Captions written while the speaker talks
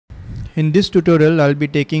In this tutorial, I'll be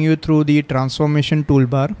taking you through the transformation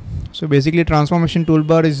toolbar. So basically, transformation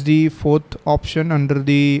toolbar is the fourth option under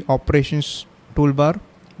the operations toolbar,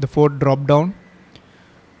 the fourth drop down.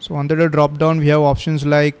 So under the drop down, we have options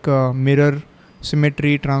like mirror,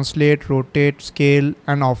 symmetry, translate, rotate, scale,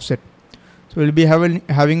 and offset. So we'll be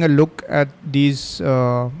having a look at these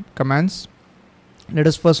commands. Let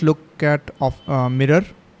us first look at mirror.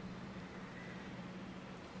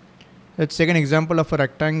 Let's take an example of a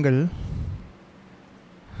rectangle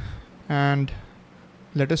and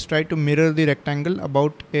let us try to mirror the rectangle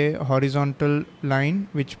about a horizontal line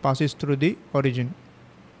which passes through the origin.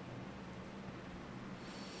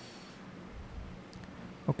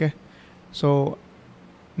 Okay, so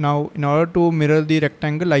now in order to mirror the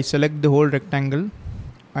rectangle, I select the whole rectangle.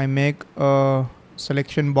 I make a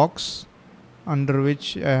selection box under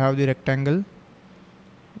which I have the rectangle,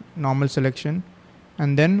 normal selection,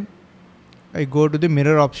 and then I go to the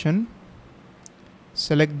mirror option,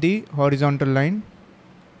 select the horizontal line,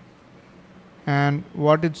 and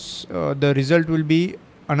what it's the result will be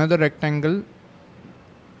another rectangle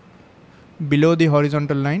below the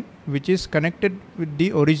horizontal line, which is connected with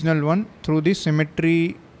the original one through the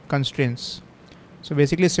symmetry constraints. So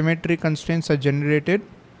basically symmetry constraints are generated,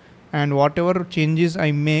 and whatever changes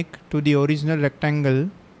I make to the original rectangle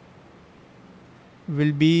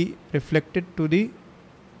will be reflected to the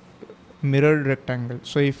mirrored rectangle.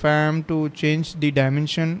 So if I am to change the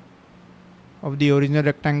dimension of the original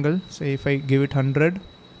rectangle, say if I give it 100,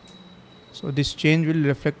 so this change will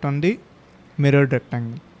reflect on the mirrored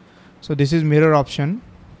rectangle. So this is mirror option.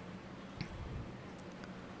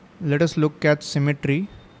 Let us look at symmetry.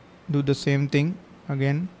 Do the same thing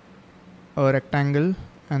again, a rectangle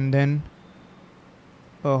and then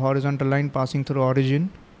a horizontal line passing through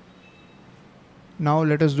origin. Now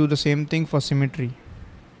let us do the same thing for symmetry.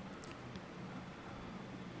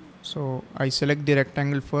 So I select the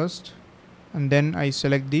rectangle first, and then I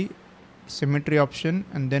select the symmetry option,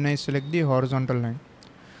 and then I select the horizontal line.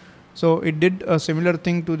 So it did a similar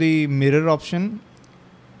thing to the mirror option.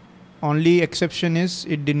 Only exception is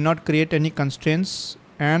it did not create any constraints,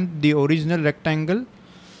 and the original rectangle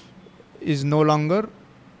is no longer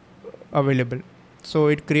available. So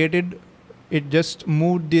it just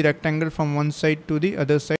moved the rectangle from one side to the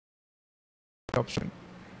other side option.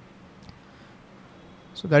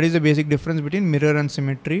 So that is the basic difference between mirror and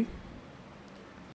symmetry.